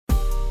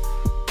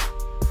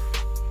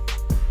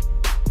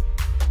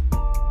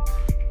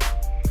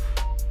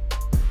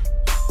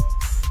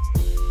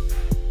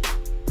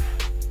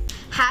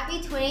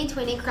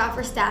2020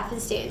 Crawford staff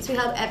and students. We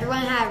hope everyone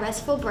had a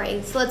restful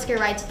break, so let's get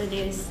right to the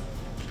news.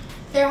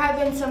 There have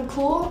been some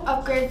cool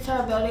upgrades to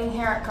our building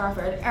here at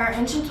Crawford. Our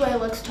entranceway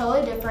looks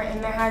totally different,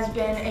 and there has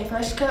been a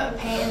fresh coat of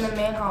paint in the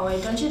main hallway.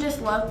 Don't you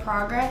just love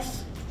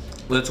progress?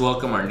 Let's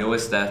welcome our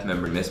newest staff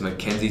member, Miss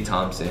Mackenzie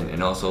Thompson,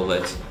 and also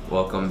let's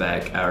welcome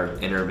back our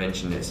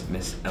interventionist,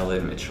 Miss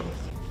Ellen Mitchell.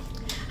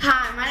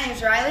 Hi, my name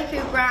is Riley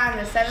Cooper. I'm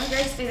a 7th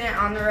grade student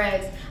on the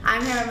Reds.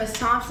 I'm here with Miss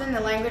Thompson,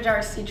 the language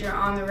arts teacher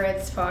on the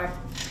Reds squad.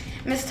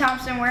 Miss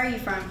Thompson, where are you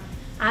from?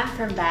 I'm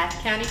from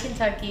Bath County,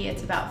 Kentucky.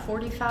 It's about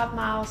 45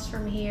 miles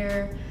from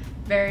here.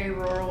 Very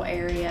rural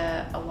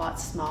area, a lot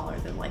smaller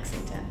than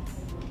Lexington.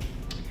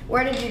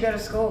 Where did you go to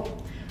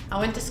school? I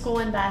went to school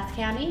in Bath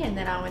County, and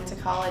then I went to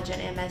college at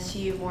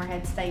MSU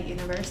Morehead State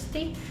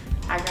University.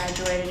 I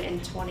graduated in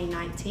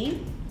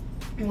 2019.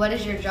 What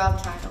is your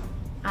job title?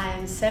 I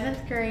am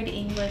 7th grade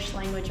English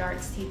language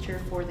arts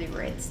teacher for the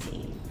Reds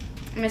team.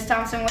 Miss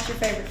Thompson, what's your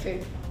favorite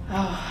food?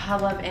 Oh, I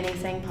love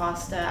anything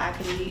pasta. I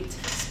could eat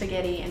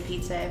spaghetti and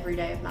pizza every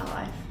day of my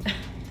life.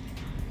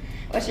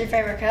 What's your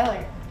favorite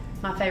color?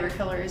 My favorite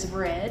color is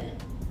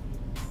red.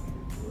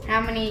 How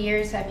many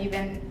years have you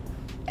been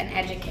an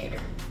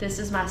educator? This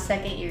is my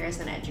 2nd year as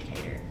an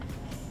educator.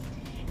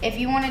 If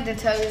you wanted to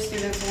tell your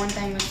students one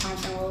thing, Miss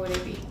Thompson, what would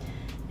it be?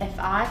 If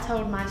I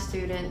told my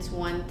students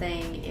one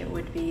thing, it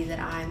would be that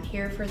I'm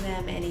here for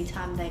them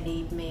anytime they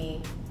need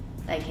me.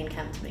 They can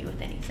come to me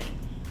with anything.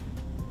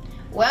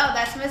 Well,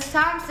 that's Miss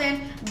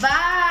Thompson.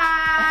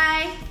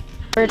 Bye!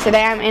 For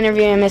today, I'm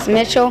interviewing Miss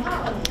Mitchell.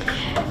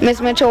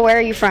 Miss Mitchell, where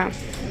are you from?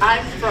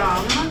 I'm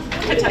from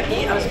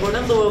Kentucky. I was born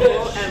in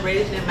Louisville and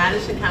raised in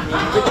Madison County.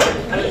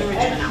 I live in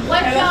Richmond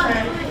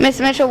now. Miss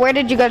Mitchell, where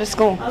did you go to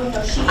school? I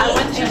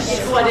went to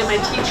school. I did my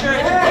teacher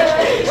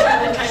education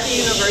at Kentucky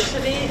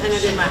University, and I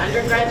did my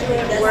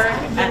undergraduate work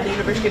at the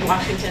University of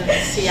Washington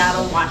in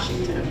Seattle,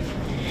 Washington.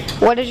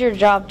 What is your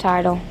job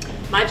title?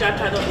 My job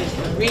title is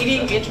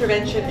Reading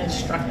Intervention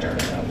Instructor.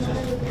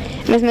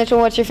 Miss Mitchell,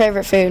 what's your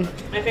favorite food?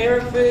 My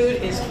favorite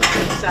food is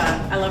pizza.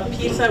 I love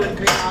pizza with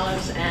green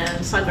olives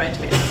and sun-dried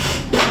tomatoes.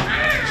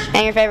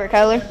 And your favorite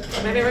color?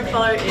 My favorite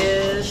color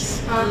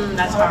is,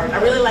 that's hard.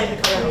 I really like the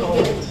color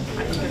gold. You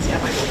can see on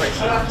my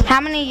bracelet.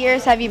 How many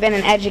years have you been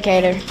an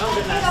educator? Oh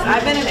goodness.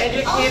 I've been an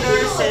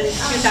educator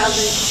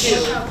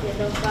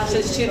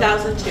since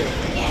 2002.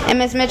 And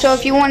Miss Mitchell,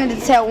 if you wanted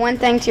to tell one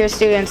thing to your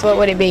students, what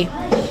would it be?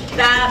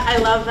 That I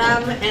love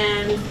them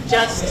and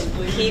just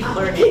keep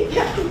learning.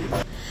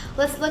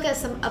 Let's look at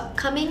some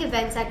upcoming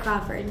events at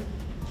Crawford.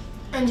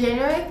 On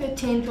January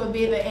 15th will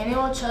be the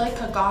annual chili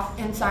cook-off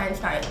and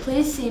science night.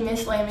 Please see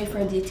Miss Lamy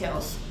for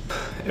details.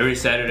 Every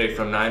Saturday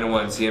from 9 to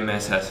 1,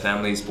 CMS has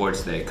Family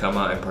Sports Day. Come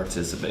out and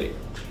participate.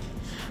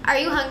 Are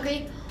you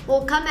hungry?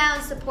 Well, come out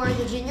and support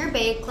the Junior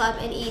Bake Club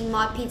and eat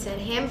mock pizza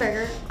and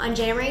hamburger on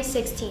January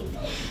 16th.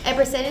 A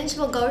percentage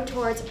will go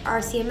towards our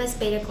CMS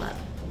Beta Club.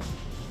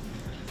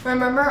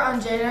 Remember,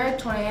 on January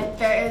 20th,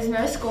 there is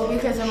no school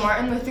because of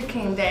Martin Luther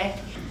King Day.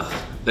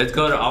 Let's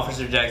go to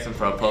Officer Jackson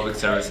for a public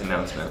service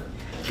announcement.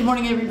 Good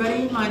morning,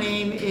 everybody. My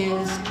name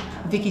is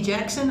Vicki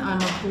Jackson.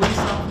 I'm a police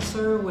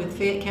officer with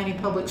Fayette County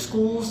Public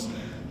Schools,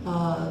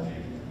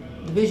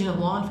 Division of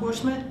Law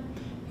Enforcement,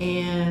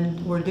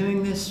 and we're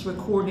doing this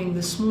recording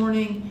this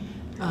morning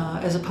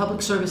as a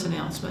public service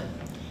announcement.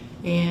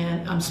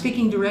 And I'm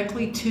speaking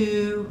directly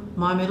to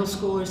my middle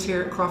schoolers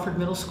here at Crawford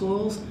Middle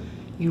Schools.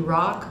 You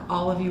rock,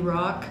 all of you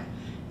rock.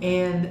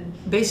 And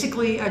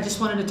basically, I just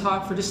wanted to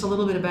talk for just a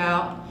little bit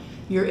about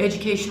your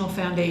educational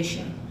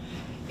foundation.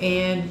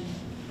 And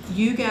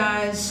you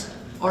guys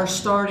are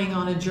starting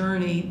on a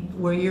journey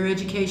where your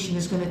education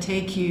is going to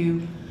take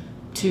you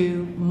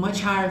to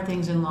much higher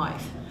things in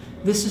life.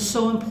 This is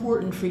so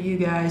important for you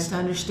guys to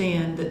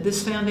understand that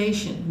this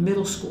foundation,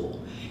 middle school,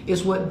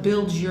 is what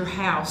builds your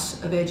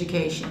house of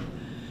education.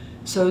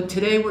 So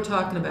today we're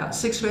talking about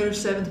 6th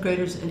graders, 7th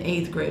graders, and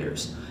 8th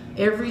graders.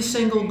 Every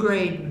single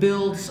grade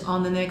builds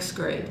on the next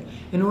grade.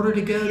 In order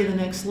to go to the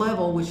next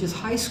level, which is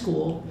high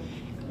school,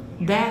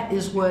 that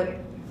is what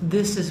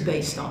this is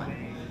based on.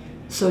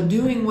 So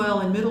doing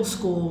well in middle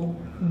school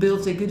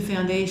builds a good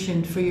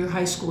foundation for your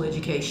high school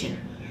education.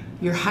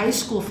 Your high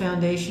school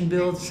foundation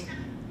builds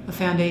a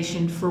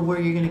foundation for where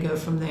you're going to go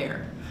from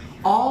there.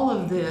 All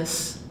of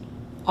this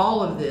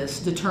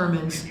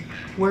determines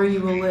where you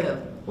will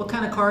live, what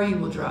kind of car you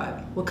will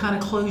drive, what kind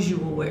of clothes you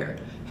will wear,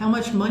 how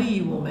much money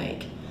you will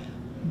make.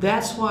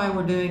 That's why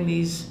we're doing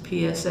these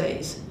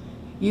PSAs.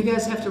 You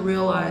guys have to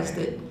realize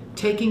that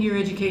taking your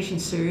education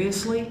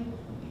seriously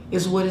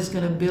is what is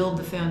going to build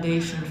the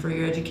foundation for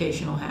your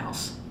educational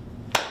house.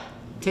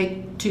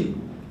 Take 2.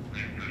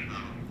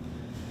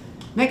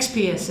 Next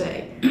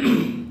PSA.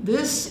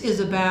 This is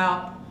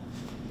about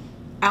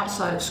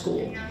outside of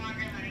school,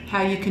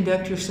 how you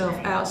conduct yourself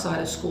outside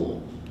of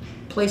school,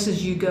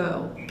 places you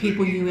go,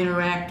 people you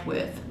interact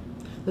with.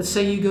 Let's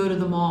say you go to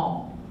the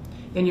mall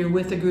and you're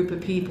with a group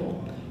of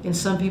people and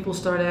some people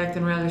start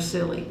acting rather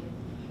silly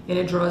and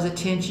it draws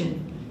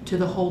attention to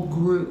the whole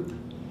group.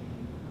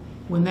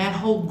 When that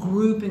whole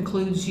group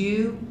includes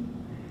you,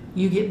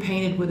 you get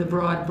painted with a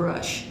broad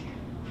brush.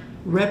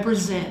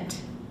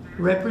 Represent.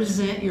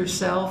 Represent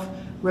yourself,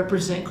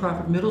 represent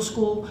Crawford Middle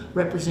School,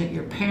 represent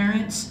your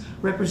parents,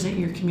 represent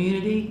your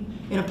community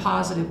in a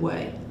positive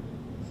way.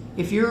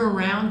 If you're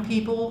around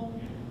people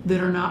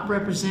that are not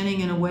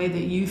representing in a way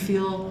that you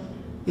feel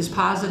is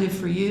positive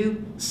for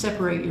you,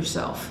 separate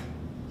yourself.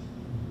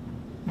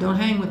 Don't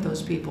hang with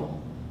those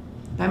people.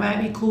 That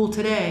might be cool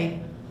today,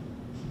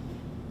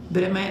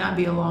 but it might not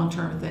be a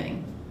long-term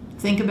thing.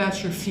 Think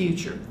about your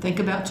future. Think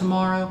about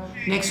tomorrow,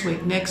 next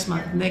week, next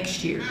month,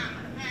 next year.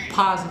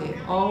 Positive.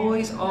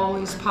 Always,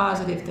 always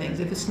positive things.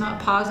 If it's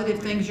not positive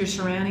things you're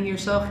surrounding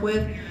yourself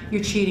with,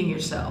 you're cheating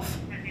yourself.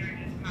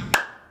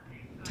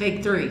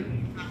 Take 3.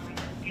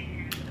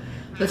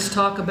 Let's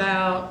talk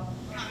about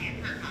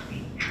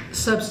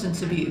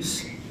substance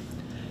abuse.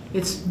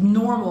 It's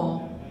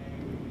normal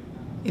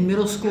in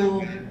middle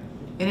school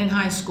and in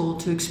high school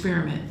to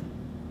experiment.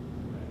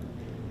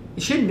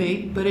 It shouldn't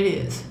be, but it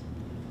is.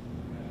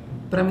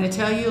 But I'm going to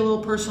tell you a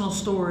little personal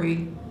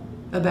story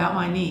about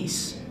my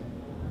niece.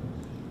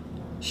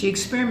 She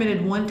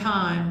experimented one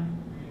time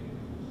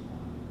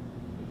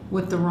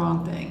with the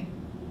wrong thing,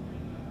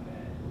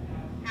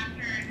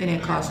 and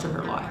it cost her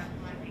her life.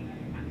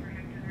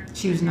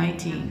 She was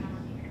 19.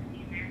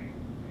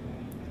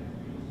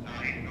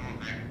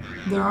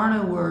 There are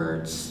no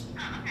words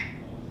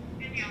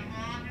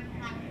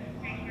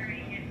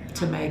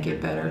to make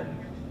it better.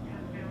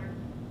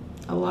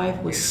 A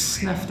life was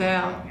snuffed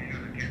out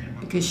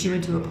because she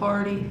went to a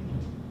party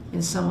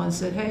and someone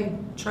said, "Hey,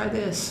 try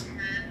this.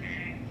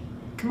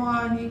 Come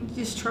on, you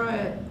just try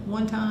it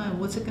one time.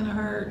 What's it gonna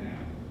hurt?"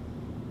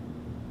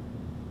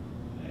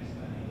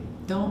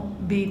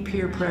 Don't be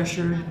peer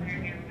pressured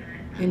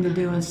into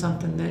doing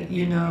something that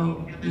you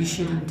know you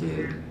shouldn't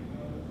do.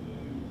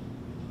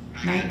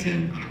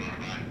 19.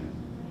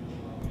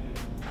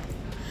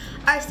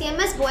 Our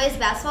CMS boys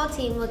basketball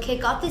team will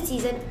kick off the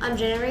season on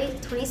January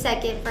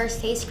 22nd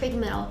versus Hayes Creek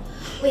Middle.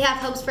 We have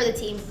hopes for the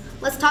team.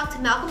 Let's talk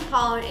to Malcolm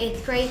Paul, an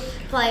 8th grade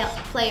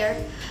player,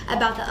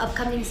 about the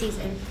upcoming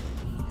season.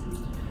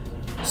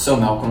 So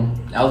Malcolm,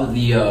 now that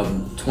the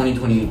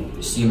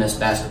 2020 CMS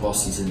basketball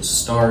season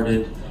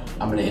started,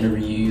 I'm going to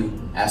interview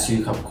you, ask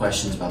you a couple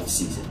questions about the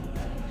season.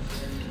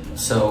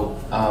 So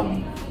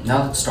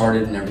now that it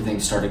started and everything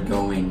started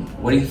going,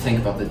 what do you think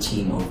about the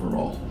team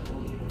overall?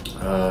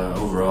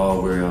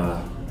 Overall,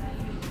 we're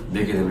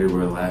bigger than we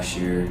were last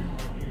year.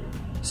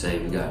 Say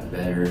we got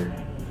better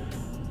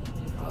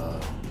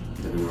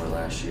than we were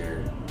last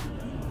year,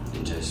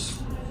 and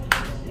just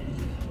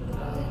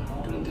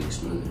doing things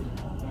smoother.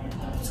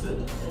 That's good.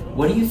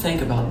 What do you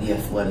think about the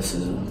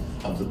athleticism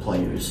of the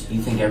players? Do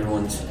you think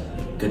everyone's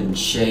good in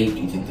shape?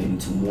 Do you think they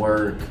need some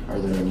work? Are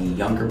there any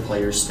younger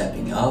players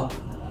stepping up?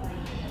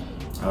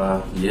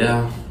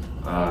 Yeah.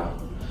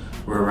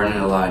 We're running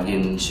a lot,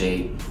 getting in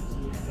shape.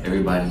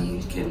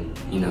 Everybody can,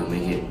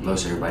 make it,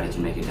 most everybody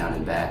can make it down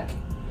and back.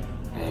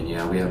 And,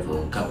 we have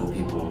a couple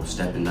people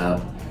stepping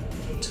up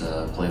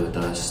to play with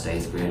us, the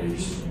 8th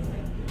graders.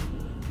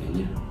 And,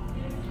 yeah,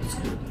 that's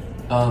good.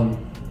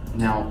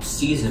 Now,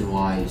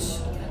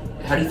 season-wise,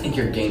 how do you think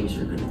your games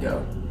are going to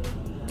go?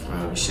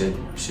 We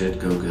should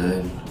go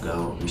good.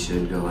 We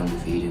should go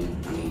undefeated.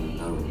 I mean,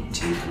 no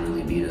team can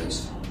really beat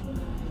us.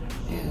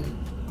 And,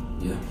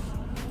 yeah.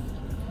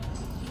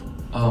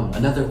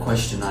 Another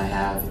question I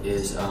have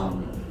is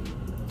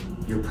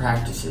your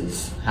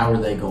practices. How are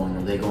they going?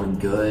 Are they going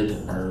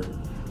good? Are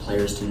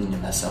players tending to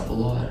mess up a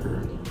lot?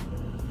 Or?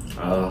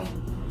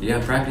 Yeah,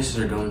 practices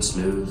are going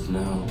smooth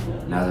now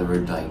that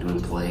we're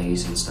doing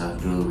plays and stuff,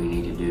 doing what we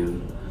need to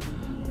do.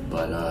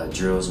 But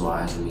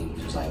drills-wise,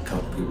 there's a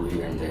couple people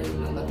here and there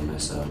that let them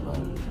mess up. But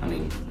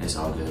it's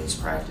all good. It's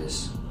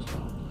practice.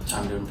 So.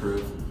 Time to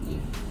improve. Yeah.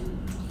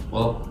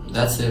 Well,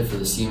 that's it for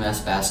the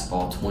CMS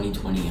Basketball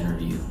 2020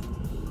 interview.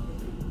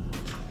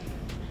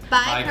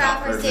 Bye,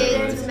 Crawford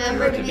students.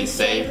 Remember to be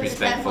safe,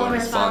 respectful, and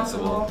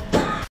responsible.